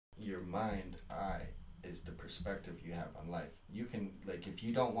mind, eye, is the perspective you have on life. You can, like, if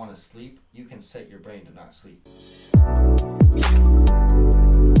you don't want to sleep, you can set your brain to not sleep.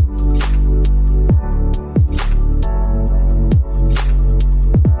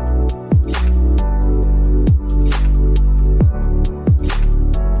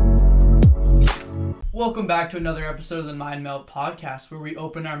 Welcome back to another episode of the Mind Melt podcast, where we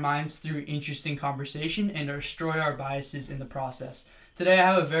open our minds through interesting conversation and destroy our biases in the process. Today I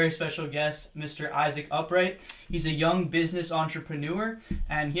have a very special guest, Mr. Isaac Upright. He's a young business entrepreneur,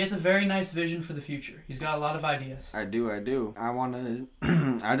 and he has a very nice vision for the future. He's got a lot of ideas. I do. I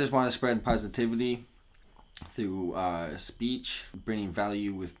just want to spread positivity through speech, bringing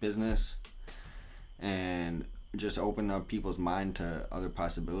value with business, and just open up people's mind to other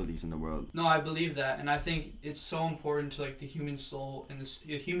possibilities in the world. No, I believe that, and I think it's so important to the human soul and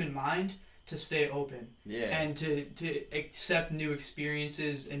the human mind to stay open. Yeah. And to accept new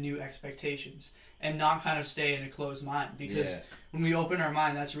experiences and new expectations, and not kind of stay in a closed mind, because when we open our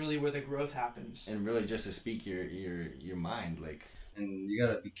mind, that's really where the growth happens. And really just to speak your mind, and you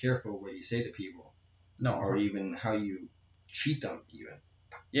gotta be careful what you say to people. No. Or even how you treat them even.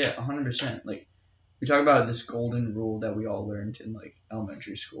 Yeah, 100%. We talk about this golden rule that we all learned in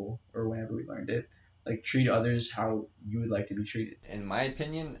elementary school or whenever we learned it. Treat others how you would like to be treated. In my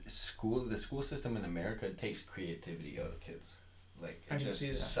opinion, the school system in America takes creativity out of kids. It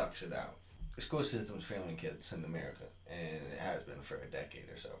just sucks it out. The school system's failing kids in America, and it has been for a decade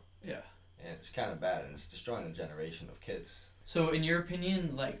or so. Yeah. And it's kind of bad, and it's destroying a generation of kids. So in your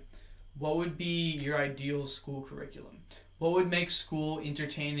opinion, what would be your ideal school curriculum? What would make school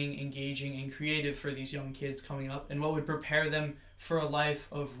entertaining, engaging, and creative for these young kids coming up? And what would prepare them for a life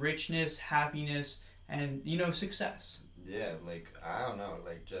of richness, happiness, and, success? Yeah, I don't know,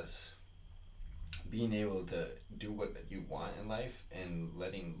 just being able to do what you want in life and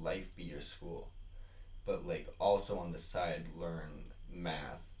letting life be your school. But, also on the side, learn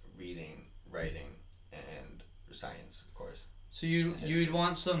math, reading, writing, and science, of course. So you'd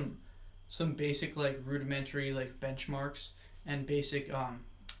want some basic rudimentary benchmarks and basic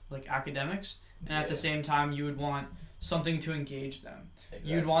academics, and at the same time you would want something to engage them.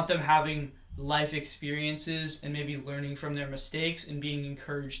 Exactly. You'd want them having life experiences and maybe learning from their mistakes and being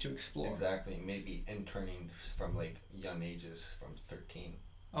encouraged to explore. Exactly. Maybe interning from young ages, from 13.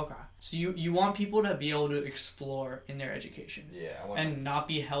 Okay. So you want people to be able to explore in their education. Yeah. Not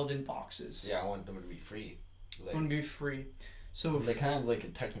be held in boxes. Yeah, I want them to be free. I want to be free. So kind of a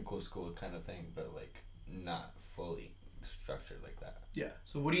technical school kind of thing, but not fully structured like that. Yeah.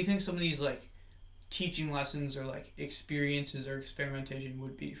 So what do you think some of these teaching lessons or experiences or experimentation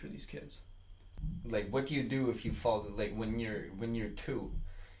would be for these kids? What do you do if you fall? When you're 2,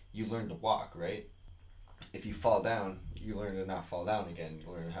 you learn to walk, right? If you fall down, you learn to not fall down again.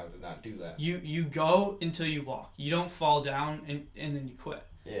 You learn how to not do that. You go until you walk. You don't fall down and then you quit.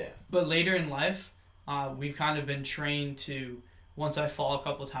 Yeah. But later in life, we've kind of been trained to, once I fall a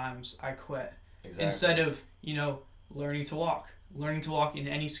couple times, I quit. Exactly. Instead of, learning to walk in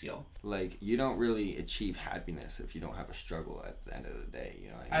any skill. You don't really achieve happiness if you don't have a struggle at the end of the day,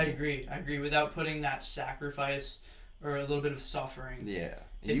 what I mean? I agree. Without putting that sacrifice or a little bit of suffering. Yeah.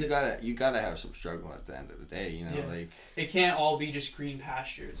 You gotta have some struggle at the end of the day, Yeah. It can't all be just green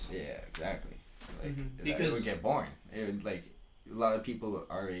pastures. Yeah, exactly. Because it would get boring. It would, a lot of people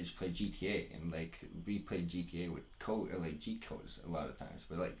our age play GTA, and we play GTA with cheat codes a lot of times,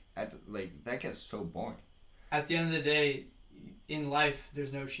 but that gets so boring. At the end of the day, in life,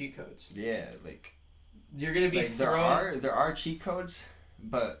 there's no cheat codes. Yeah, you're gonna be thrown. There are cheat codes,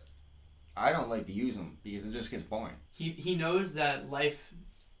 but I don't like to use them because it just gets boring. He knows that life,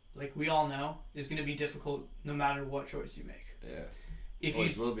 we all know, is gonna be difficult no matter what choice you make. Yeah,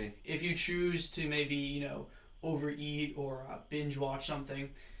 always will be. If you choose to maybe overeat or binge watch something,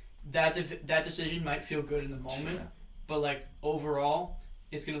 that decision might feel good in the moment, but overall,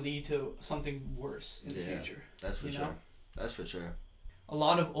 it's gonna lead to something worse in the future. That's for sure. That's for sure. A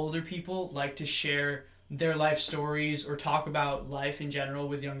lot of older people like to share their life stories or talk about life in general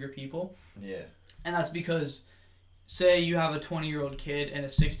with younger people. Yeah. And that's because, say you have a 20-year-old kid and a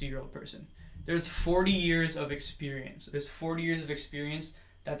 60-year-old person. There's 40 years of experience. There's 40 years of experience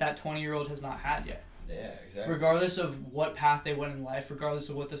that 20-year-old has not had yet. Yeah, exactly. Regardless of what path they went in life, regardless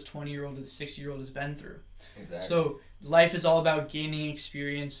of what this 20-year-old or the 60-year-old has been through. Exactly. So life is all about gaining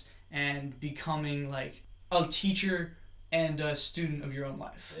experience and becoming a teacher and a student of your own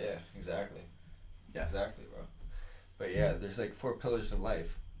life. Yeah, exactly. Yeah. Exactly, bro. But there's 4 pillars of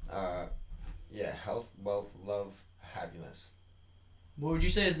life. Health, wealth, love, happiness. What would you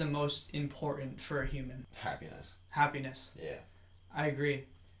say is the most important for a human? Happiness. Happiness. Yeah. I agree.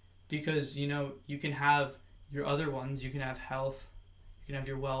 because you can have your other ones. You can have health, you can have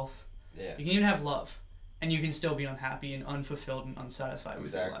your wealth, Yeah. you can even have love, and you can still be unhappy and unfulfilled and unsatisfied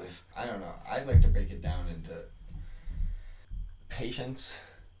with your Exactly. life. I don't know. I'd like to break it down into patience,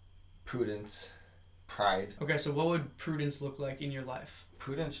 prudence, pride. Okay, so what would prudence look like in your life?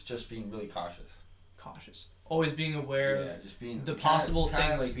 Prudence, just being really cautious. Cautious, always being aware of Just being the possible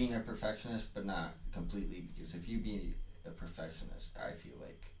kind of things. like being a perfectionist, but not completely. Because if you be a perfectionist, I feel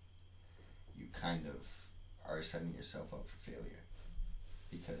like you kind of are setting yourself up for failure.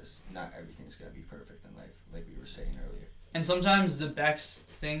 Because not everything's gonna be perfect in life, like we were saying earlier. And sometimes the best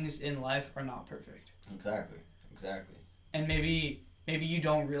things in life are not perfect. Exactly. And maybe you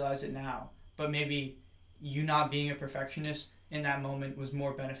don't realize it now, but maybe you not being a perfectionist in that moment was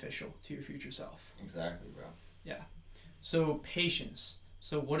more beneficial to your future self. Exactly, bro. So patience.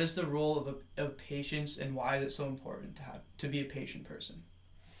 So what is the role of patience, and why is it so important to be a patient person?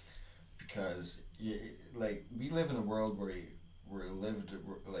 Because we live in a world where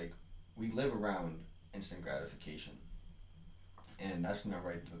we live around instant gratification, and that's not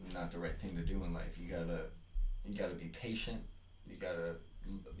the right thing to do in life. You gotta be patient. You gotta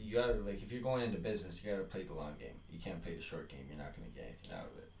like, if you're going into business, you gotta play the long game. You can't play the short game. You're not gonna get anything out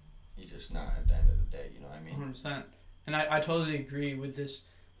of it. You're just not at the end of the day. You know what I mean? 100%. And I totally agree with this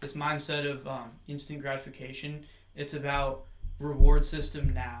mindset of instant gratification. It's about reward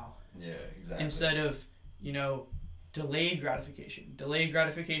system now. Yeah, exactly. Instead of, delayed gratification. Delayed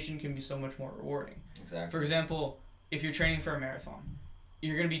gratification can be so much more rewarding. Exactly. For example, if you're training for a marathon,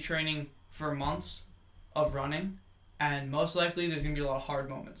 you're going to be training for months of running, and most likely there's going to be a lot of hard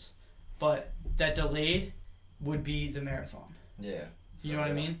moments. But that delayed would be the marathon. Yeah. You know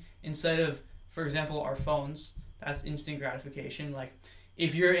what I mean? Instead of, for example, our phones, that's instant gratification. Like,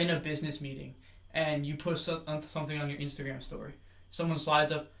 if you're in a business meeting and you post something on your Instagram story, someone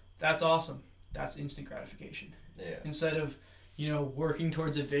slides up, that's awesome. That's instant gratification. Yeah. Instead of, working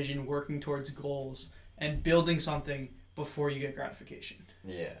towards a vision, working towards goals, and building something before you get gratification.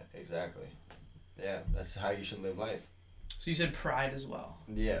 Yeah, exactly. Yeah, that's how you should live life. So you said pride as well.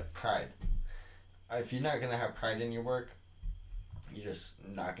 Yeah, pride. If you're not going to have pride in your work, you're just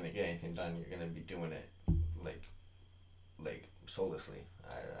not going to get anything done. You're going to be doing it like soullessly,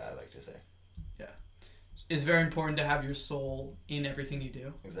 I like to say. Yeah. It's very important to have your soul in everything you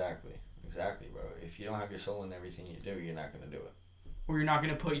do. Exactly, bro. If you don't have your soul in everything you do, you're not going to do it. Or you're not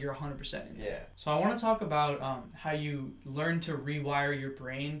going to put your 100% in it. Yeah. So I want to talk about how you learn to rewire your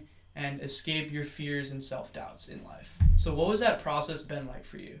brain and escape your fears and self-doubts in life. So what was that process been like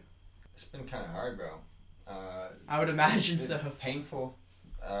for you? It's been kind of hard, bro. I would imagine it's so. Painful,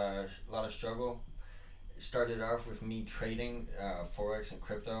 a lot of struggle. It started off with me trading Forex and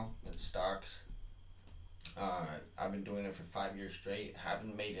crypto and stocks. I've been doing it for 5 years straight.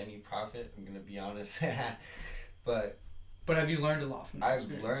 Haven't made any profit, I'm going to be honest. But have you learned a lot from that I've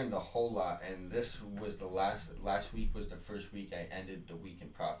experience? learned a whole lot, and this was the last week was the first week I ended the week in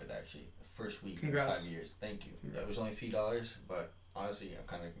profit, actually. The first week Congrats. in 5 years. Thank you. Congrats. It was only $3, but honestly, I'm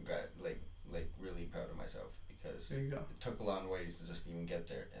kind of really proud of myself, because There you go. it took a long ways to just even get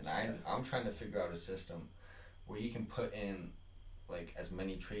there. And I'm trying to figure out a system where you can put in like as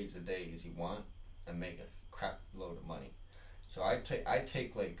many trades a day as you want and make a crap load of money. So I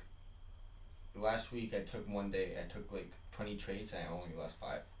take like, last week I took one day, I took like 20 trades and I only lost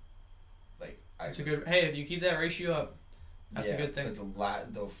 5. Like, It's a good. Hey, if you keep that ratio up, that's a good thing.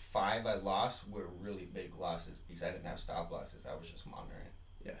 But the 5 I lost were really big losses because I didn't have stop losses. I was just monitoring.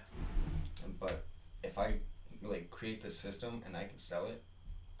 Yeah. But if I like create this system and I can sell it,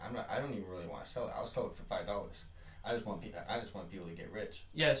 I don't even really want to sell it. I'll sell it for $5. I just want people to get rich.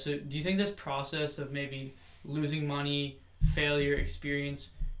 Yeah. So do you think this process of maybe losing money, failure,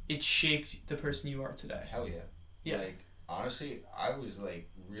 experience, it shaped the person you are today? Hell yeah. Yeah. Like, honestly, I was like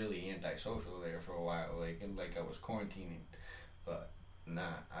really antisocial there for a while. Like I was quarantining, but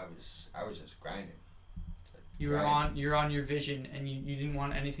nah, I was just grinding. You're on your vision, and you didn't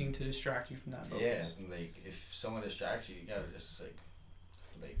want anything to distract you from that focus. Yeah, like if someone distracts you, you gotta just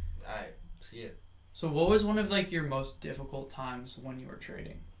like, alright, see it. So what was one of like your most difficult times when you were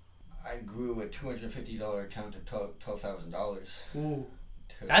trading? I grew a $250 account to $12,000. Ooh,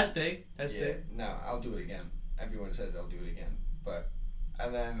 that's big. That's big. No, I'll do it again. Everyone says I'll do it again,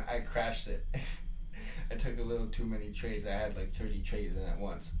 and then I crashed it. I took a little too many trades. I had like 30 trades in at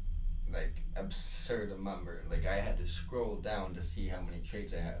once. Like, absurd number. Like, I had to scroll down to see how many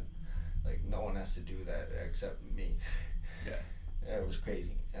trades I had. Like, no one has to do that except me. Yeah. It was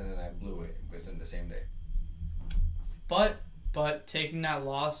crazy. And then I blew it within the same day. But taking that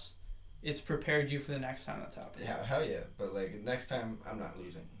loss, it's prepared you for the next time that's happening. Yeah, hell yeah. But like, next time I'm not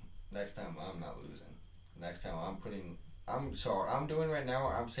losing. next time I'm not losing. Next time I'm doing right now.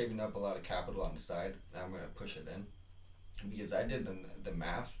 I'm saving up a lot of capital on the side. I'm gonna push it in because I did the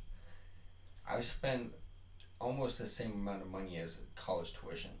math. I spent almost the same amount of money as college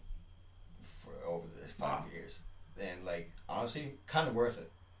tuition for over the 5 years, and like honestly, kind of worth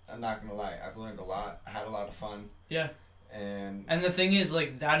it. I'm not gonna lie. I've learned a lot. I had a lot of fun. Yeah. And the thing is,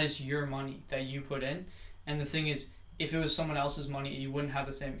 like, that is your money that you put in, and the thing is, if it was someone else's money, you wouldn't have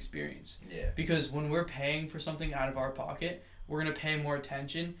the same experience. Yeah. Because when we're paying for something out of our pocket, we're gonna pay more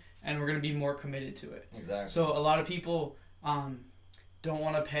attention and we're gonna be more committed to it. Exactly. So a lot of people don't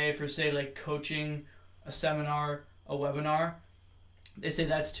want to pay for, say, like coaching, a seminar, a webinar. They say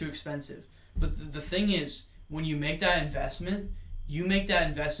that's too expensive. But the thing is, when you make that investment, you make that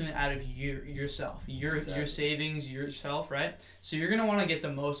investment out of yourself, your savings, yourself, right? So you're going to want to get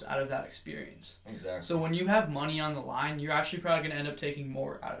the most out of that experience. Exactly. So when you have money on the line, you're actually probably going to end up taking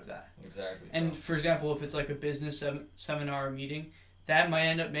more out of that. Exactly. And for example, if it's like a business seminar or meeting, that might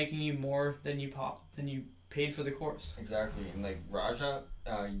end up making you more than you paid for the course. Exactly. And like Raja,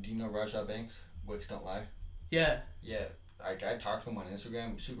 do you know Raja Banks? Wicks Don't Lie? Yeah. Yeah. I talked to him on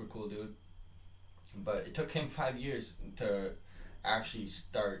Instagram. Super cool dude. But it took him 5 years to actually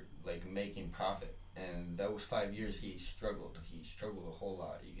start like making profit, and those 5 years he struggled a whole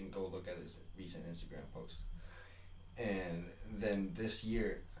lot. You can go look at his recent Instagram post. And then this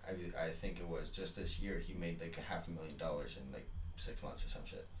year, I think it was just this year, he made like $500,000 in like 6 months or some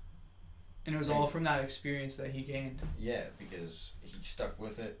shit. And it was all from that experience that he gained. Yeah, because he stuck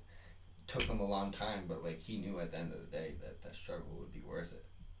with it. Took him a long time, but like he knew at the end of the day that struggle would be worth it.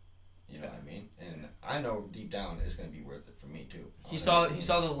 You know what I mean? And I know deep down it's gonna be worth it for me too. He saw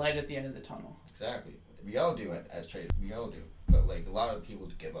the light at the end of the tunnel. Exactly. We all do it as traders. We all do. But like a lot of people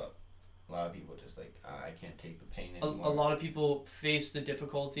give up. A lot of people just like I can't take the pain anymore. A lot of people face the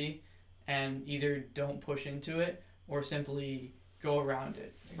difficulty and either don't push into it or simply go around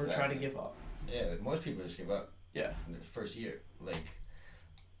it or try to give up. Yeah, like most people just give up. Yeah. In the first year, like,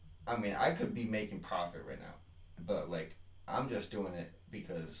 I mean, I could be making profit right now, but like I'm just doing it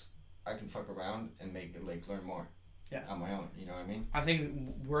because I can fuck around and make it, like, learn more. Yeah. On my own, you know what I mean? I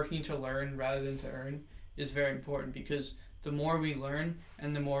think working to learn rather than to earn is very important, because the more we learn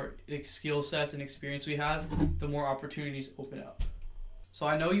and the more skill sets and experience we have, the more opportunities open up. So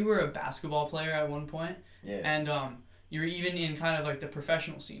I know you were a basketball player at one point. Yeah. And you were even in kind of like the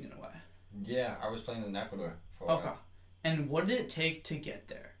professional scene in a way. Yeah, I was playing in Ecuador for a while. Okay. And what did it take to get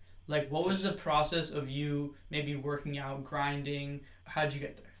there? Like, what was the process of you maybe working out, grinding? How'd you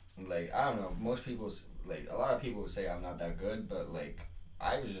get there? Like, I don't know, a lot of people would say I'm not that good, but like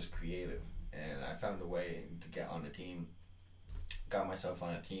I was just creative and I found a way to get on the team. Got myself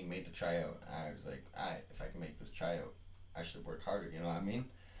on a team, made the tryout. I was like, if I can make this tryout, I should work harder, you know what I mean?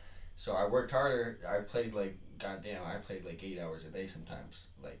 So I worked harder. I played like 8 hours a day sometimes,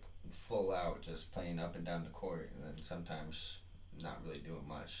 like full out, just playing up and down the court, and then sometimes not really doing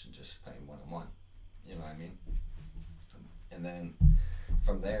much, just playing one-on-one, you know what I mean? And then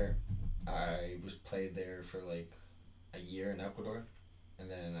from there, I was played there for like a year in Ecuador, and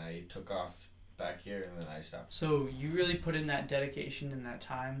then I took off back here, and then I stopped. So you really put in that dedication and that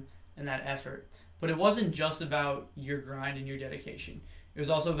time and that effort. But it wasn't just about your grind and your dedication. It was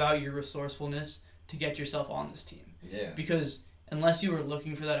also about your resourcefulness to get yourself on this team. Yeah. Because unless you were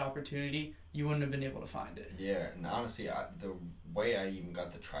looking for that opportunity, you wouldn't have been able to find it. Yeah, and honestly, the way I even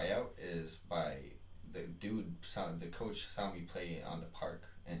got the tryout is by the coach saw me play on the park,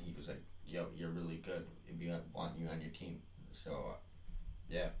 and he was like, yo, you're really good. We want you on your team. So,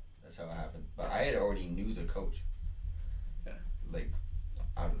 yeah, that's how it happened. But I had already knew the coach. Yeah. Like,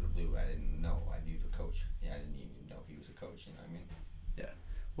 out of the blue, I didn't know I knew the coach. Yeah, I didn't even know he was a coach, you know what I mean? Yeah.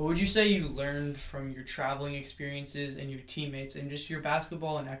 What would you say you learned from your traveling experiences and your teammates and just your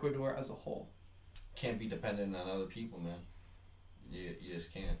basketball in Ecuador as a whole? Can't be dependent on other people, man. You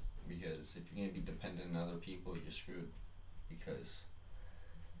just can't. Because if you're going to be dependent on other people, you're screwed. Because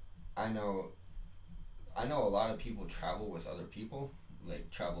I know a lot of people travel with other people, like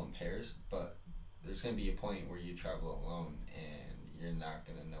travel in pairs, but there's going to be a point where you travel alone and you're not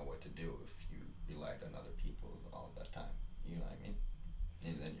going to know what to do if you relied on other people all that time. You know what I mean?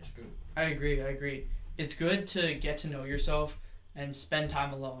 And then you're screwed. I agree. It's good to get to know yourself and spend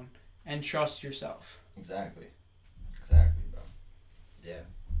time alone and trust yourself. Exactly, bro. Yeah.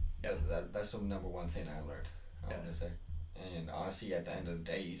 That's the number one thing I learned, I want to say. And honestly, at the end of the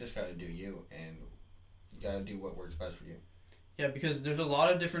day, you just got to do you, and you got to do what works best for you. Yeah, because there's a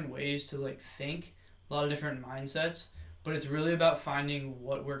lot of different ways to like think, a lot of different mindsets, but it's really about finding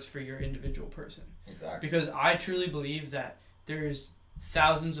what works for your individual person. Exactly. Because I truly believe that there's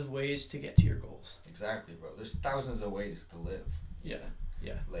thousands of ways to get to your goals. Exactly, bro. There's thousands of ways to live. Yeah,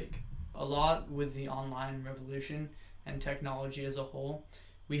 yeah. Like, a lot with the online revolution and technology as a whole,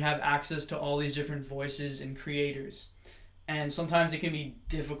 we have access to all these different voices and creators. And sometimes it can be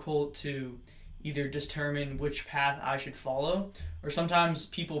difficult to either determine which path I should follow, or sometimes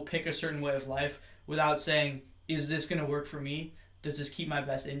people pick a certain way of life without saying, is this going to work for me? Does this keep my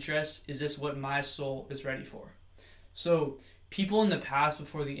best interest? Is this what my soul is ready for? So people in the past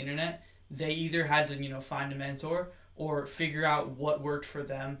before the internet, they either had to, find a mentor or figure out what worked for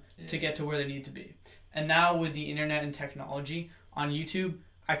them to get to where they need to be. And now with the internet and technology on YouTube,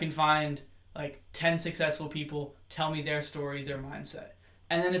 I can find like 10 successful people tell me their story, their mindset.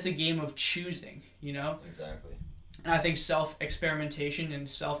 And then it's a game of choosing, Exactly. And I think self-experimentation and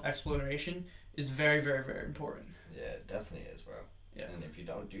self-exploration is very, very, very important. Yeah, it definitely is, bro. Yeah. And if you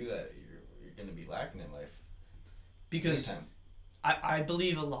don't do that, you're going to be lacking in life. Because I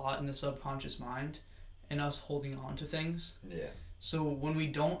believe a lot in the subconscious mind and us holding on to things. Yeah. So when we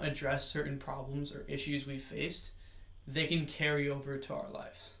don't address certain problems or issues we faced, they can carry over to our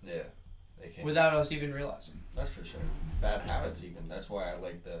lives. Yeah, they can. Without us even realizing. That's for sure. Bad habits even. That's why I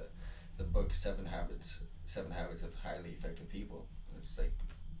like the book Seven Habits of Highly Effective People. It's like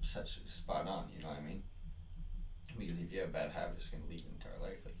such spot on, you know what I mean? Because if you have bad habits, it's going to lead your entire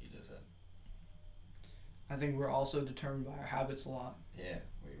life, like you just said. I think we're also determined by our habits a lot. Yeah,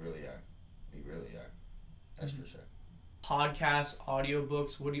 we really are. We really are. That's for sure. Podcasts,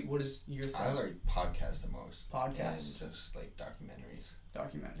 audiobooks, what is your thing? I like podcasts the most. Podcasts? And just like documentaries.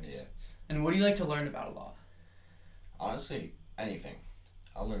 Documentaries. Yeah. And what do you like to learn about a lot? Honestly, anything.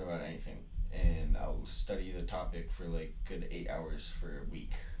 I'll learn about anything. And I'll study the topic for like good 8 hours for a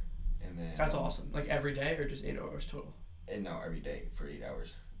week. And then That's awesome. Like every day or just 8 hours total? And no, every day for 8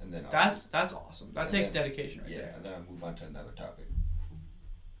 hours. And then That's awesome. That takes then, dedication right there. Yeah, and then I'll move on to another topic.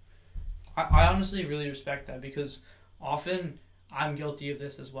 I honestly really respect that because often I'm guilty of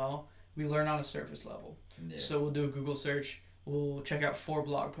this as well. We learn on a surface level. Yeah. So we'll do a Google search, we'll check out 4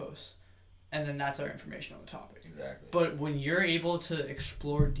 blog posts, and then that's our information on the topic. Exactly. But when you're able to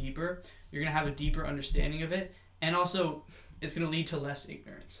explore deeper, you're going to have a deeper understanding of it, and also it's going to lead to less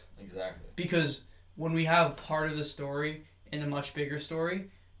ignorance. Exactly. Because when we have part of the story in a much bigger story,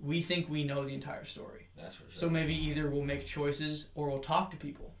 we think we know the entire story. That's for sure. So maybe either we'll make choices or we'll talk to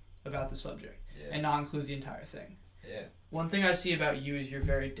people about the subject and not include the entire thing. Yeah. One thing I see about you is you're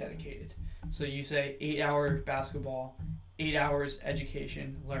very dedicated. So you say 8-hour basketball, 8 hours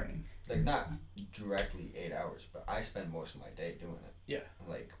education, learning. Like not directly 8 hours, but I spend most of my day doing it. Yeah.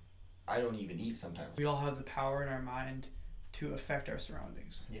 Like I don't even eat sometimes. We all have the power in our mind to affect our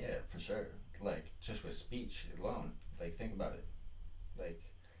surroundings. Yeah, for sure. Like just with speech alone. Like think about it. Like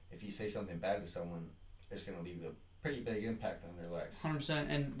if you say something bad to someone, it's gonna leave a pretty big impact on their lives. 100%.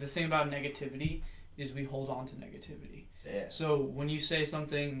 And the thing about negativity is we hold on to negativity. Yeah. So when you say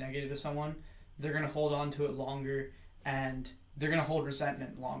something negative to someone, they're going to hold on to it longer and they're going to hold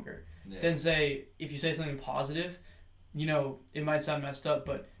resentment longer. Yeah. Then say, if you say something positive, it might sound messed up,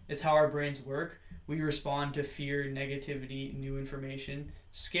 but it's how our brains work. We respond to fear, negativity, new information,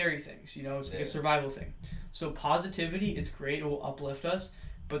 scary things, it's like a survival thing. So positivity, it's great, it will uplift us,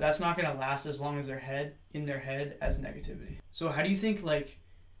 but that's not going to last as long as they're in their head as negativity. So how do you think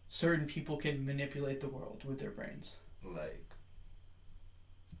certain people can manipulate the world with their brains? Like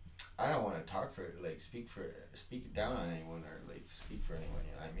I don't want to talk for speak down on anyone or speak for anyone,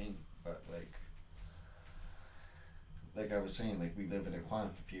 you know what I mean? But like I was saying, we live in a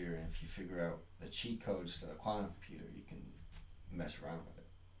quantum computer, and if you figure out the cheat codes to the quantum computer, you can mess around with it.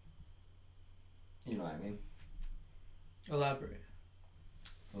 You know what I mean? Elaborate.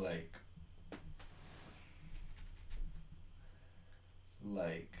 Like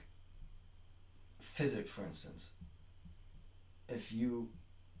physics, for instance. If you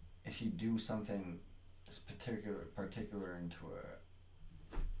do something particular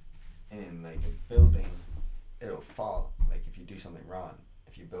in a building, it'll fall. Like if you do something wrong,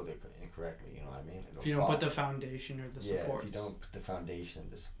 if you build it incorrectly, you know what I mean? If you don't put the foundation or the supports. Yeah, if you don't put the foundation,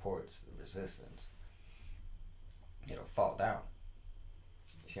 the supports, the resistance, it'll fall down.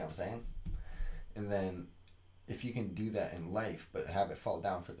 You see what I'm saying? And then if you can do that in life, but have it fall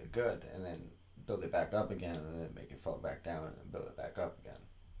down for the good, and then build it back up again, and then make it fall back down, and then build it back up again.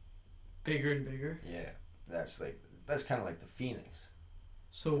 Bigger and bigger? Yeah, that's kind of like the phoenix.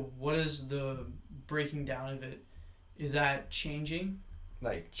 So what is the breaking down of it? Is that changing?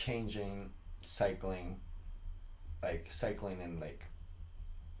 Like changing, cycling and like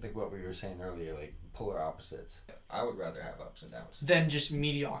what we were saying earlier, like polar opposites. I would rather have ups and downs than just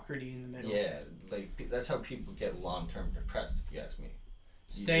mediocrity in the middle. Yeah, that's how people get long-term depressed, if you ask me.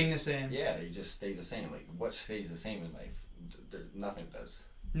 Staying the same. Yeah, you just stay the same. Like, what stays the same in life? Nothing does.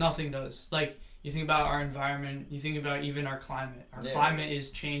 Nothing does. Like, you think about our environment, you think about even our climate. Our climate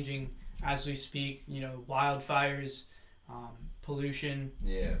is changing as we speak. You know, wildfires, pollution.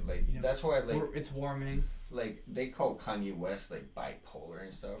 Yeah, like, you know, that's why, like, it's warming. Like, they call Kanye West, like, bipolar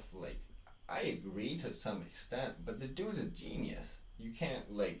and stuff. Like, I agree to some extent, but the dude's a genius. You can't,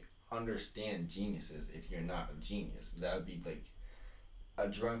 like, understand geniuses if you're not a genius. That would be, like, a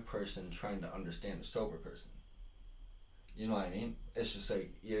drunk person trying to understand a sober person. You know what I mean? It's just,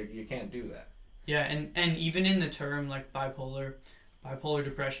 like, you can't do that. Yeah, and even in the term, like, bipolar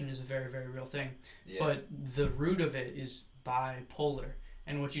depression is a very, very real thing. Yeah. But the root of it is bipolar.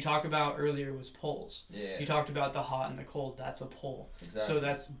 And what you talked about earlier was poles. Yeah. You talked about the hot and the cold. That's a pole. Exactly. So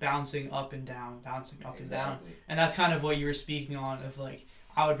that's bouncing up and down. And down. And that's kind of what you were speaking on of, like,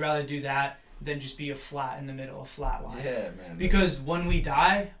 I would rather do that than just be a flat in the middle, a flat line. Yeah, man. Because when we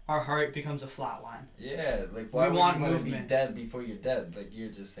die, our heart becomes a flat line. Yeah, like, why we would want you want to movement. be dead before you're dead? Like,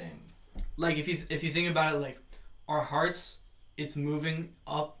 you're just saying. Like, if you think about it, like, our hearts, it's moving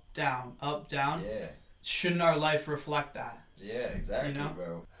up, down. Yeah. Shouldn't our life reflect that? Yeah, exactly, you know?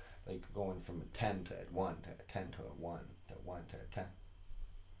 Bro. Like, going from a 10 to a 1 to a 10 to a 1 to a 1 to a 10.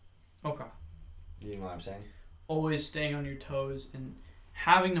 Okay. You know what I'm saying? Always staying on your toes and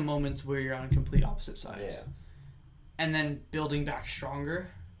having the moments where you're on complete opposite sides. Yeah. And then building back stronger.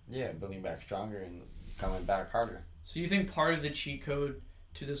 Yeah, building back stronger and coming back harder. So you think part of the cheat code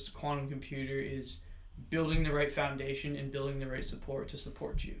to this quantum computer is building the right foundation and building the right support to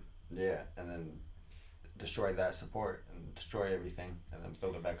support you? Yeah, and then destroy that support and destroy everything and then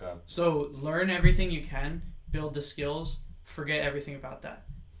build it back up. So learn everything you can, build the skills, forget everything about that.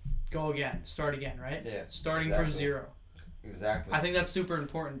 Go again, start again, right? Yeah. Starting from zero. Exactly. I think that's super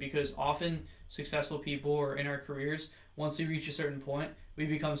important because often successful people or in our careers, once we reach a certain point, we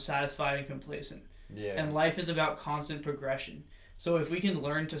become satisfied and complacent. Yeah. And life is about constant progression. So if we can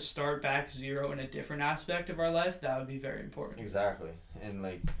learn to start back zero in a different aspect of our life, that would be very important. Exactly. And,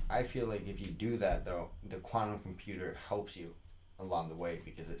 like, I feel like if you do that, though, the quantum computer helps you along the way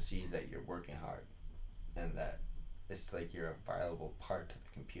because it sees that you're working hard and that it's like you're a viable part to the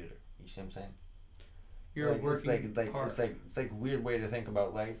computer. You see what I'm saying? You're like, a working part. It's like a weird way to think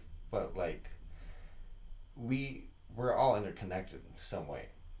about life, but, like, we're all interconnected in some way.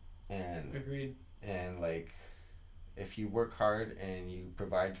 And agreed. And, like, if you work hard and you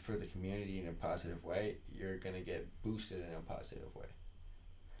provide for the community in a positive way, you're going to get boosted in a positive way.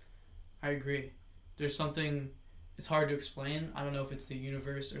 I agree. There's something, it's hard to explain. I don't know if it's the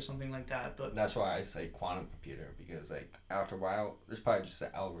universe or something like that, but... That's why I say quantum computer, because, like, after a while, there's probably just an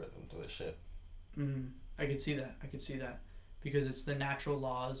algorithm to this shit. Mm-hmm. I could see that. Because it's the natural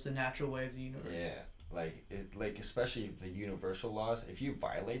laws, the natural way of the universe. Yeah. Like, especially the universal laws, if you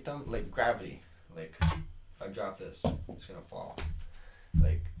violate them, like gravity, like... If I drop this, it's gonna fall.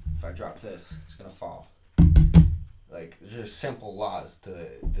 Like, if I drop this, it's gonna fall. Like, there's just simple laws to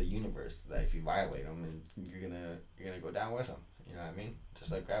the universe that if you violate them, you're gonna go down with them. You know what I mean?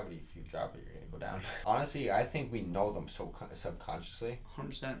 Just like gravity, if you drop it, you're gonna go down. Honestly, I think we know them so subconsciously.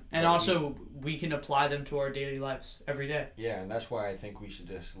 100%. And also, we can apply them to our daily lives every day. Yeah, and that's why I think we should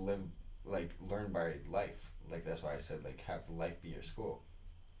just learn by life. Like, that's why I said, like, have life be your school.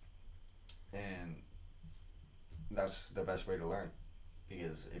 And that's the best way to learn,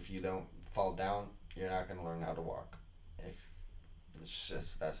 because if you don't fall down, you're not going to learn how to walk. If it's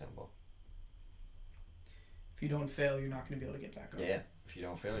just that simple. If you don't fail, you're not going to be able to get back up. Yeah, if you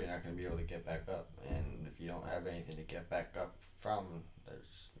don't fail, you're not going to be able to get back up, and if you don't have anything to get back up from,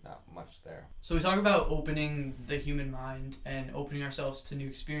 there's not much there. So we talk about opening the human mind and opening ourselves to new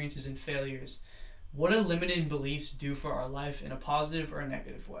experiences and failures. What do limiting beliefs do for our life in a positive or a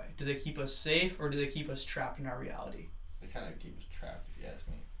negative way? Do they keep us safe or do they keep us trapped in our reality? They kind of keep us trapped, if you ask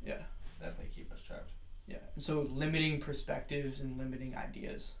me. Yeah. Definitely keep us trapped. Yeah. So limiting perspectives and limiting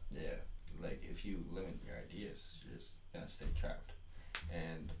ideas. Yeah. Like, if you limit your ideas, you're just going to stay trapped.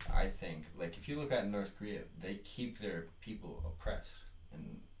 And I think, like, if you look at North Korea, they keep their people oppressed.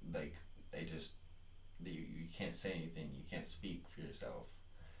 And, like, you can't say anything. You can't speak for yourself.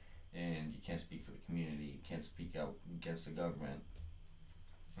 And you can't speak for the community, you can't speak out against the government.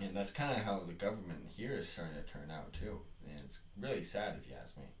 And that's kind of how the government here is starting to turn out too. And it's really sad if you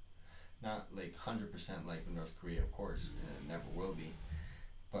ask me. Not like 100% like North Korea, of course, and it never will be.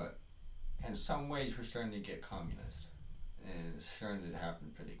 But in some ways we're starting to get communist. And it's starting to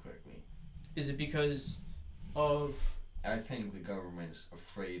happen pretty quickly. Is it because of... I think the government's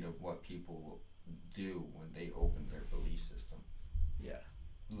afraid of what people will do when they open their belief system. Yeah.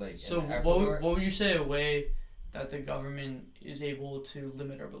 Like, so what would you say a way that the government is able to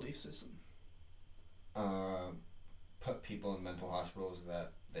limit our belief system? Put people in mental hospitals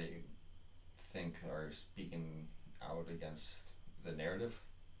that they think are speaking out against the narrative.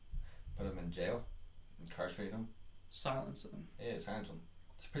 Put them in jail, incarcerate them. Silence them. Yeah, silence them.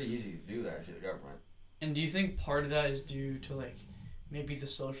 It's pretty easy to do that if you're the government. And do you think part of that is due to like maybe the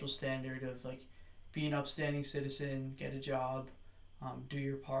social standard of like be an upstanding citizen, get a job, do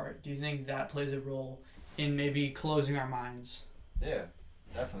your part? Do you think that plays a role in maybe closing our minds? Yeah,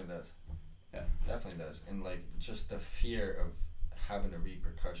 definitely does. Yeah. Definitely does. And like just the fear of having a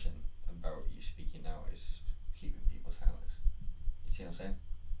repercussion about you speaking out is keeping people silent. You see what I'm saying?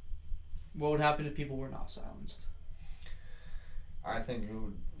 What would happen if people were not silenced? I think it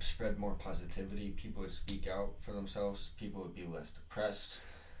would spread more positivity. People would speak out for themselves. People would be less depressed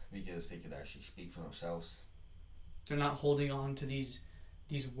because they could actually speak for themselves. They're not holding on to these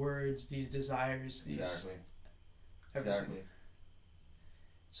words, these desires, these Exactly. everything. Exactly.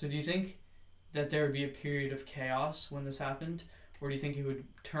 So do you think that there would be a period of chaos when this happened, or do you think it would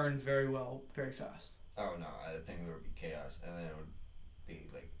turn very well very fast? Oh no, I think there would be chaos, and then it would be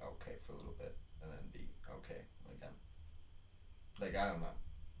like okay for a little bit, and then be okay again. Like I don't know.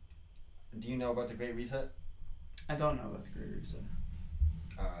 Do you know about the Great Reset? I don't know about the Great Reset.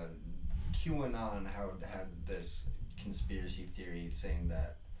 QAnon had this conspiracy theory saying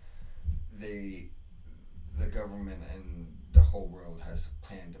that the government and the whole world has a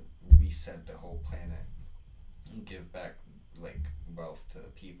plan to reset the whole planet and give back like wealth to the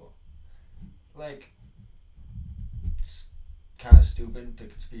people. Like it's kind of stupid, the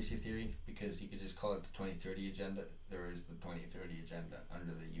conspiracy theory, because you could just call it the 2030 agenda. There is the 2030 agenda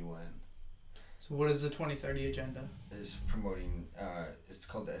under the UN. So what is the 2030 agenda? It's promoting, it's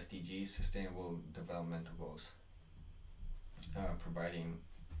called the SDGs, Sustainable Developmental Goals. Providing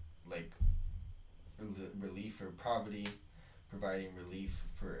like relief for poverty, providing relief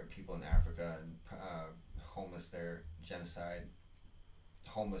for people in Africa and homeless there, genocide,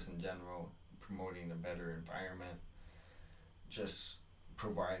 homeless in general, promoting a better environment, just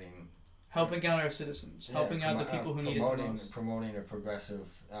providing... Helping out our citizens, helping out the people who need it the most. Promoting a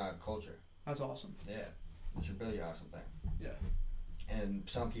progressive culture. That's awesome. Yeah, it's a really awesome thing. Yeah. And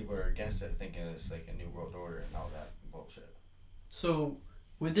some people are against it, thinking it's like a new world order and all that bullshit. So,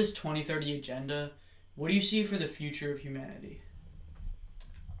 with this 2030 agenda, what do you see for the future of humanity?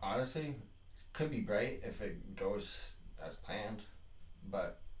 Honestly, it could be bright if it goes as planned,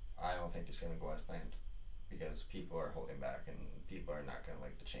 but I don't think it's going to go as planned because people are holding back and people are not going to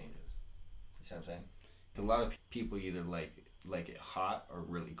like the changes. You see what I'm saying? A lot of people either like it hot or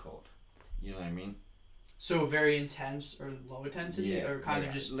really cold. You know what I mean? So very intense or low intensity, or kind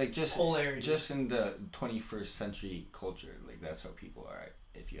of just polarity. Just in the 21st century culture, like that's how people are.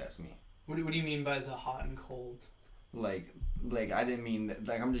 If you ask me. What do you mean by the hot and cold? Like I didn't mean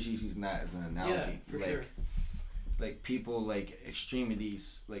like I'm just using that as an analogy. Yeah, for like, sure. Like people like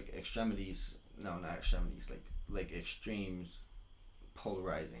extremities. No, not extremities. Like extremes,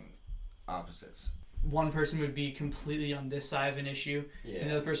 polarizing opposites. One person would be completely on this side of an issue, and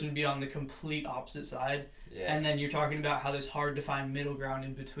the other person would be on the complete opposite side. Yeah. And then you're talking about how there's hard to find middle ground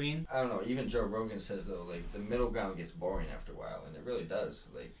in between. I don't know. Even Joe Rogan says though, like the middle ground gets boring after a while, and it really does.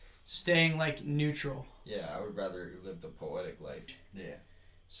 Like staying like neutral. Yeah, I would rather live the poetic life. Yeah.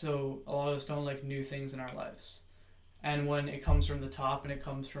 So a lot of us don't like new things in our lives, and when it comes from the top and it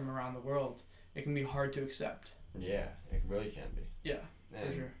comes from around the world, it can be hard to accept. Yeah, it really can be. Yeah, and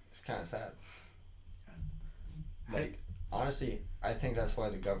for sure. It's kind of sad. Like, honestly, I think that's why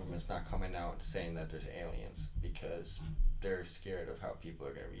the government's not coming out saying that there's aliens, because they're scared of how people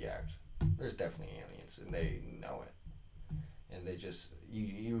are going to react. There's definitely aliens, and they know it. And they just...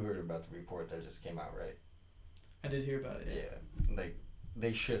 You heard about the report that just came out, right? I did hear about it, yeah. Yeah. Like,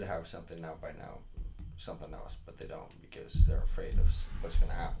 they should have something out by now. Something else, but they don't, because they're afraid of what's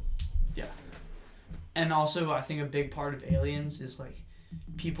going to happen. Yeah. And also, I think a big part of aliens is, like,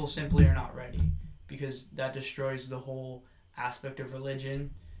 people simply are not ready. Because that destroys the whole aspect of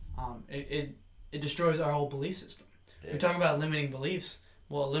religion. It destroys our whole belief system. Yeah. We're talking about limiting beliefs.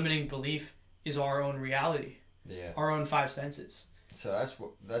 Well, a limiting belief is our own reality. Yeah. Our own five senses. So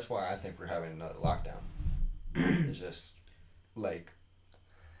that's why I think we're having another lockdown. It's just like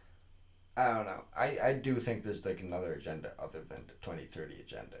I don't know. I do think there's like another agenda other than the 2030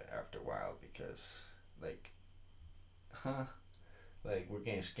 agenda after a while, because like we're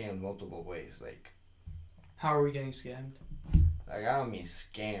getting scammed multiple ways. Like, how are we getting scammed? Like, I don't mean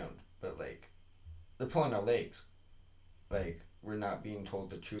scammed, but like they're pulling our legs. Like, we're not being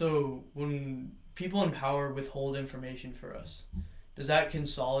told the truth. So when people in power withhold information for us, does that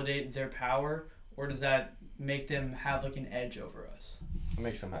consolidate their power, or does that make them have like an edge over us. It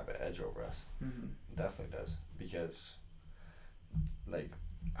makes them have an edge over us. Mm-hmm. It definitely does, because like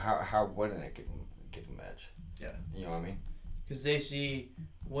how wouldn't it give them edge? Yeah. You know what I mean? Because they see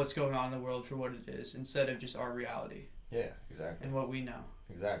what's going on in the world for what it is instead of just our reality. Yeah, exactly. And what we know.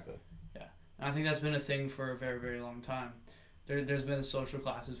 Exactly. Yeah. And I think that's been a thing for a very, very long time. There's been social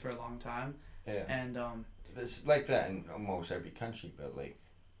classes for a long time. Yeah. And it's like that in almost every country, but like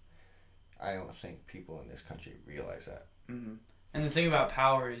I don't think people in this country realize that. mm-hmm. And the thing about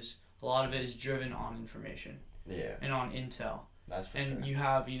power is a lot of it is driven on information. Yeah. And on intel. That's for and sure. you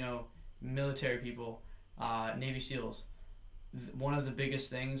have, military people, Navy SEALs. One of the biggest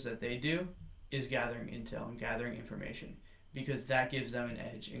things that they do is gathering intel and gathering information, because that gives them an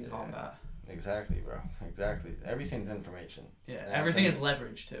edge in combat. Exactly, bro. Exactly. Everything's information. Yeah, And everything is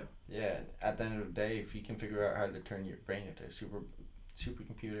leverage too. Yeah, at the end of the day, if you can figure out how to turn your brain into a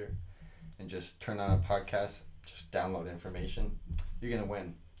supercomputer and just turn on a podcast, just download information, you're gonna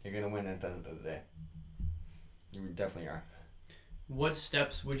win. You're gonna win at the end of the day. You definitely are. What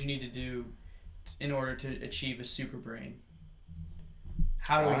steps would you need to do in order to achieve a super brain?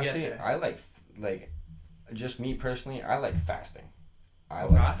 How do Honestly, we get there? I like just me personally, I like fasting. I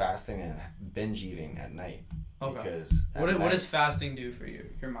Okay. like fasting and binge eating at night. Okay. Because What does fasting do for you,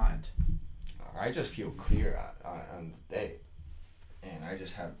 your mind? I just feel clear on the day, and I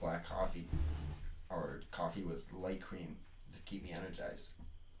just have black coffee or coffee with light cream to keep me energized,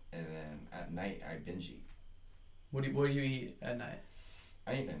 and then at night I binge eat. What do you eat at night?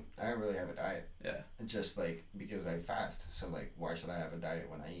 Anything. I don't really have a diet. Yeah. It's just like because I fast, so like why should I have a diet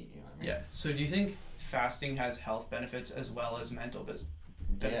when I eat? You know what I mean? Yeah. So do you think fasting has health benefits as well as mental benefits?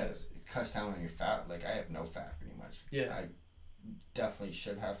 Yeah, it cuts down on your fat. Like I have no fat pretty much. Yeah. I definitely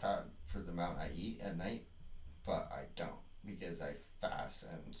should have fat for the amount I eat at night, but I don't because I fast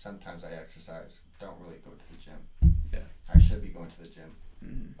and sometimes I exercise. Don't really go to the gym. Yeah. I should be going to the gym,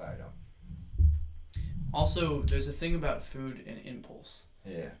 Mm-hmm. but I don't. Also, there's a thing about food and impulse.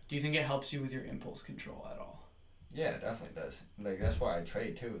 Yeah. Do you think it helps you with your impulse control at all? Yeah, it definitely does. Like that's why I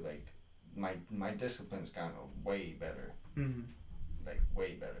trade too. Like my discipline's gotten way better. Mm-hmm. Like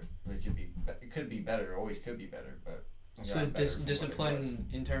way better. It could be better. Always could be better, but. I've So gotten better from what it was. discipline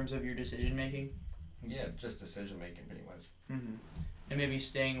in terms of your decision making. Yeah, just decision making pretty much. Mm-hmm. And maybe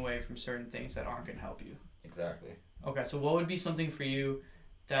staying away from certain things that aren't going to help you. Exactly. Okay, so what would be something for you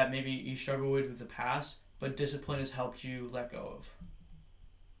that maybe you struggle with the past, but discipline has helped you let go of?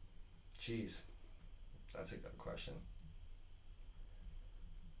 Jeez, that's a good question.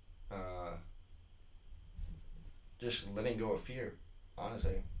 Just letting go of fear,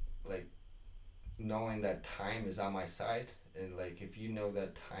 honestly. Like, knowing that time is on my side, and like if you know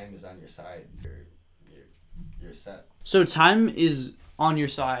that time is on your side, you're set. So time is on your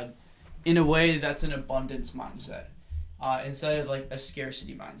side in a way that's an abundance mindset instead of like a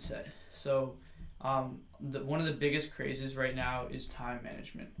scarcity mindset. So one of the biggest crazes right now is time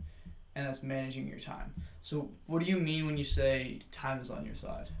management, and that's managing your time. So what do you mean when you say time is on your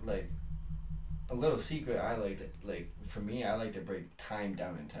side? Like, a little secret I like to, like, for me, I like to break time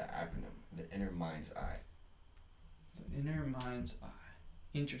down into an acronym, the inner mind's eye. The inner mind's eye.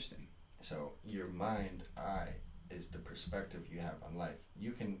 Interesting. So your mind eye is the perspective you have on life.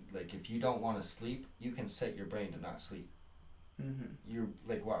 You can, like, if you don't want to sleep, you can set your brain to not sleep. Mm-hmm. You're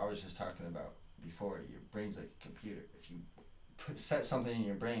like what I was just talking about before. Your brain's like a computer. If you set something in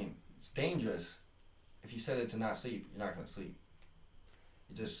your brain, it's dangerous. If you set it to not sleep, you're not gonna sleep.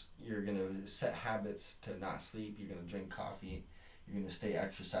 You're gonna set habits to not sleep. You're gonna drink coffee. You're gonna stay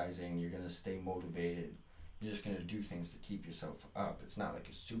exercising. You're gonna stay motivated. You're just gonna do things to keep yourself up. It's not like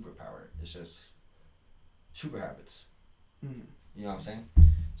a superpower. It's just super habits. Mm-hmm. You know what I'm saying?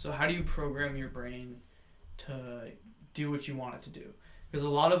 So how do you program your brain to do what you want it to do? Because a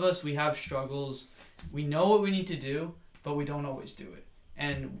lot of us, we have struggles. We know what we need to do, but we don't always do it.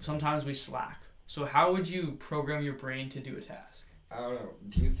 And sometimes we slack. So how would you program your brain to do a task? I don't know.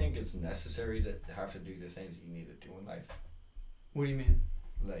 Do you think it's necessary to have to do the things you need to do in life? What do you mean?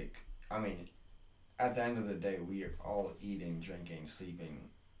 Like, I mean, at the end of the day, we are all eating, drinking, sleeping,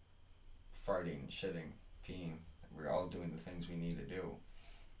 farting, shitting, peeing. We're all doing the things we need to do.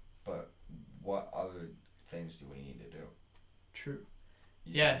 But what other things do we need to do? True.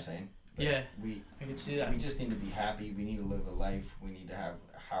 You see Yeah. what I'm saying? Like, Yeah. We I can see that. We just need to be happy. We need to live a life. We need to have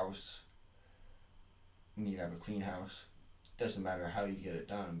a house. We need to have a clean house. Doesn't matter how you get it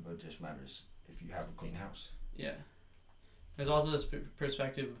done, but it just matters if you have a clean house. Yeah. There's also this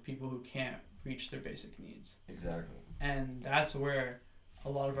perspective of people who can't reach their basic needs. Exactly. And that's where a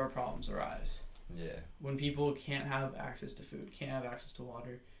lot of our problems arise. Yeah. When people can't have access to food, can't have access to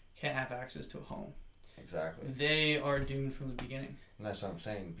water, can't have access to a home. Exactly. they are doomed from the beginning. And that's what I'm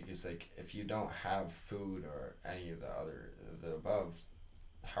saying, because like if you don't have food or any of the above,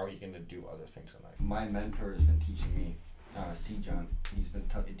 how are you gonna do other things in life? My mentor has been teaching me, C. John. He's been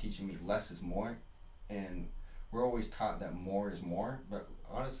teaching me less is more, and we're always taught that more is more. But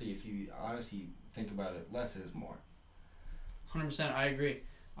honestly, if you honestly think about it, less is more. 100%, I agree.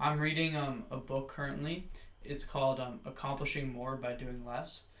 I'm reading a book currently. It's called Accomplishing More by Doing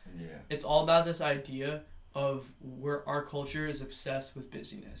Less. Yeah. It's all about this idea of where our culture is obsessed with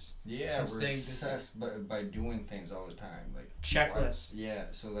busyness. Yeah, and we're staying obsessed by doing things all the time, like checklists. Yeah,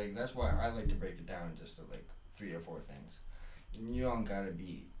 so like that's why I like to break it down just to like 3 or 4 things. And you don't gotta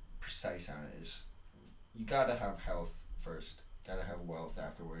be precise on it. It's, you gotta have health first, gotta have wealth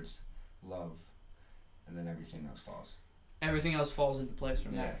afterwards, love, and then everything else falls. Everything else falls into place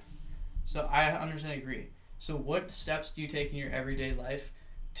from Yeah. there. So I 100% agree. So what steps do you take in your everyday life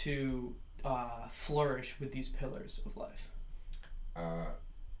to flourish with these pillars of life?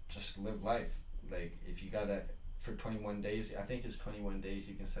 Just live life. Like if you gotta, for 21 days, I think it's 21 days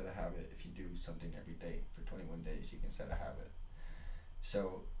you can set a habit. If you do something every day for 21 days, you can set a habit.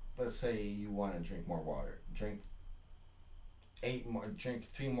 So let's say you want to drink more water. Drink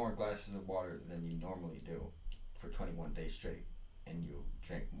 3 more glasses of water than you normally do for 21 days straight, and you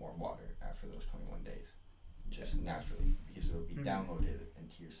drink more water after those 21 days, just naturally, because it'll be downloaded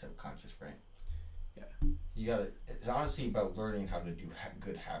into your subconscious brain. Yeah. It's honestly about learning how to do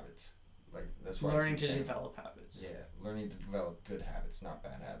good habits. Like that's why learning to develop habits. Yeah, learning to develop good habits, not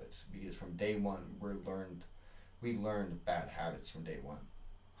bad habits. Because from day one, we learned bad habits from day one.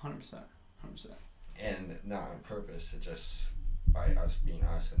 100%. And not on purpose. It just by us being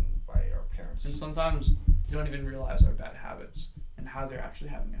us and by our parents. And sometimes we don't even realize our bad habits and how they're actually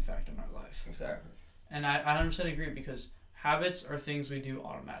having an effect on our life. Exactly. And I 100% agree, because habits are things we do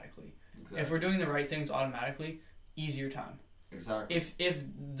automatically. Exactly. If we're doing the right things automatically, easier time. Exactly. If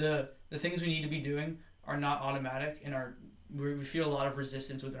the things we need to be doing are not automatic and we feel a lot of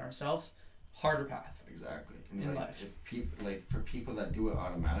resistance within ourselves, harder path. Exactly. And in life. If for people that do it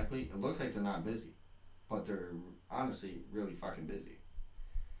automatically, it looks like they're not busy, but they're honestly really fucking busy.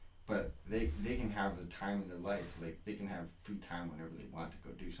 But they can have the time in their life, like they can have free time whenever they want to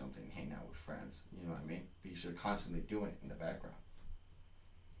go do something, hang out with friends, you know what I mean? Because they're constantly doing it in the background.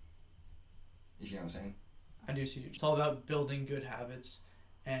 You see what I'm saying? I do see. It's all about building good habits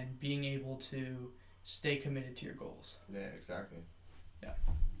and being able to stay committed to your goals. Yeah, exactly. Yeah.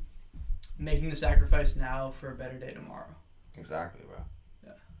 Making the sacrifice now for a better day tomorrow. Exactly, bro.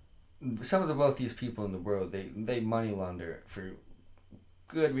 Yeah. Some of the wealthiest people in the world, they money launder for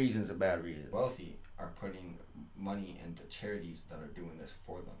good reasons and bad reasons. Wealthy are putting money into charities that are doing this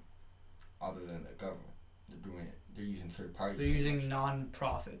for them, other than the government. They're doing it. They're using third parties. They're using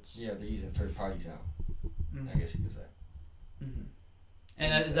non-profits. Yeah, they're using third parties now. I guess you could say. Mm-hmm.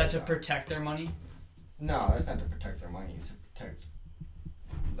 And is that to protect their money? No, that's not to protect their money. It's to protect,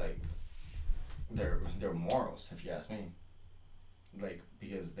 like, their morals, if you ask me. Like,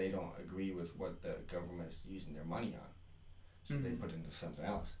 because they don't agree with what the government's using their money on. So they put it into something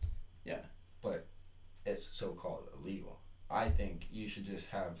else. Yeah. But it's so-called illegal. I think you should just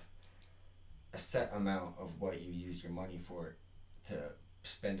have a set amount of what you use your money for to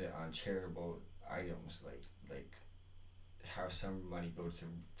spend it on charitable items, like have some money go to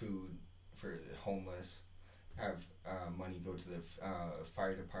food for the homeless, have money go to the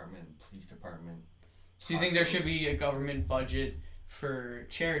fire department, police department. So you think there should be a government budget for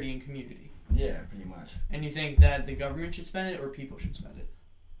charity and community? Yeah, pretty much. And you think that the government should spend it or people should spend it?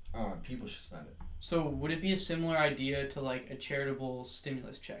 People should spend it. So would it be a similar idea to like a charitable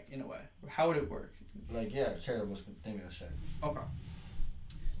stimulus check in a way? How would it work? Like, yeah, charitable stimulus check. Okay.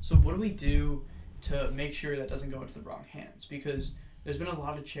 So what do we do to make sure that doesn't go into the wrong hands? Because there's been a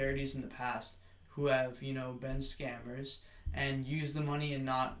lot of charities in the past who have, been scammers and used the money in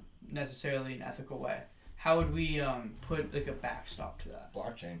not necessarily an ethical way. How would we put like a backstop to that?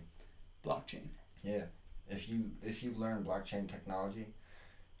 Blockchain. Yeah. If you learn blockchain technology,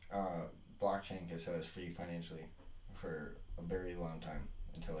 blockchain can set us free financially for a very long time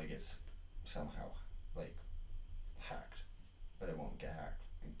until it gets somehow like hacked. But it won't get hacked.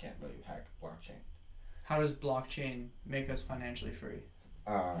 You can't really hack blockchain. How does blockchain make us financially free?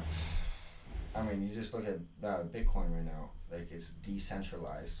 I mean, you just look at Bitcoin right now. Like, it's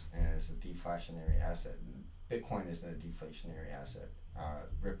decentralized and it's a deflationary asset. Bitcoin isn't a deflationary asset.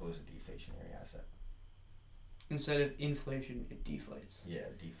 Ripple is a deflationary asset. Instead of inflation, it deflates. Yeah,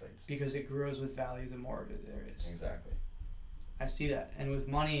 it deflates. Because it grows with value the more of it there is. Exactly. I see that. And with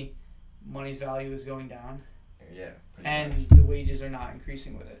money's value is going down. Yeah. and the wages are not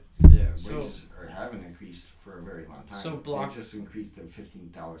increasing with it. Yeah, So- wages haven't increased for a very long time. So they just increased to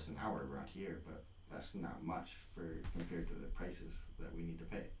 $15 an hour around here, but that's not much compared to the prices that we need to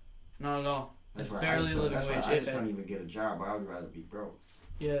pay. Not at all. That's It's why barely living that's why wage, I if just it. don't even get a job. I would rather be broke.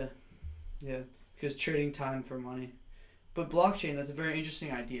 Yeah, because trading time for money. But blockchain, that's a very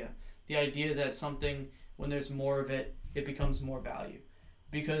interesting idea. The idea that something, when there's more of it, it becomes more value.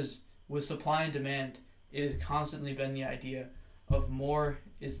 Because with supply and demand, it has constantly been the idea of more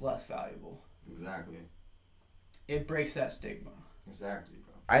is less valuable. Exactly. It breaks that stigma. Exactly,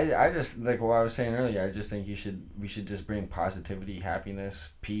 bro. I just, like what I was saying earlier, I just think we should just bring positivity, happiness,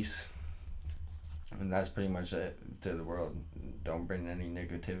 peace, and that's pretty much it to the world. Don't bring any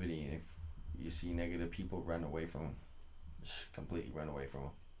negativity. If you see negative people, run away from them. Just completely run away from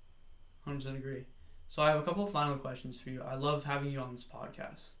them. 100% agree. So I have a couple of final questions for you. I love having you on this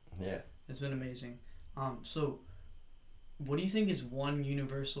podcast. Yeah. It's been amazing. So what do you think is one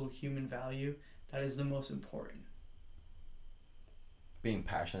universal human value that is the most important? Being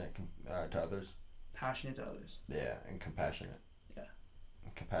passionate to others. Passionate to others. Yeah, and compassionate. Yeah.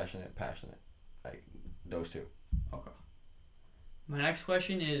 Compassionate, passionate. Like, those two. Okay. My next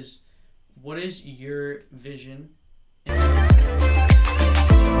question is, what is your vision?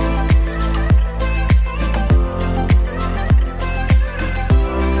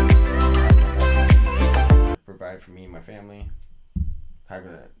 Provide for me and my family,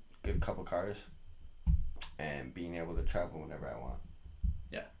 having a good couple cars, and being able to travel whenever I want.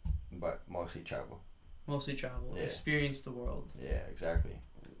 Yeah. But mostly travel. Mostly travel. Yeah. Experience the world. Yeah, exactly.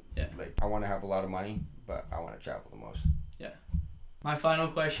 Yeah. Like, I want to have a lot of money, but I want to travel the most. Yeah. My final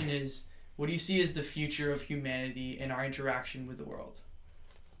question is, what do you see as the future of humanity and our interaction with the world?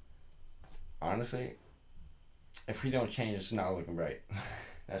 Honestly, if we don't change, it's not looking bright.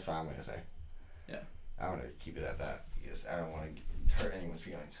 That's what I'm going to say. Yeah. I want to keep it at that because I don't want to hurt anyone's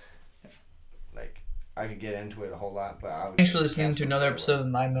feelings. Yeah. Like, I could get into it a whole lot, but I would. Thanks for listening to another episode of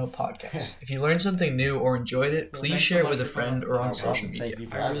the My Mill Podcast. If you learned something new or enjoyed it, Well, please thanks so share it much with a for friend coming. or on No social problem. media. Thank you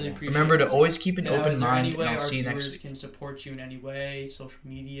for I having really me. appreciate Remember to it. always keep an Now, open is there mind, any way and I'll our see you next viewers week. can support you in any way, social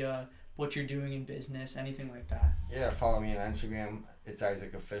media, what you're doing in business, anything like that? Yeah, follow me on Instagram. It's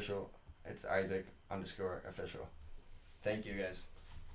Isaac Official. It's Isaac_official. Thank you, guys.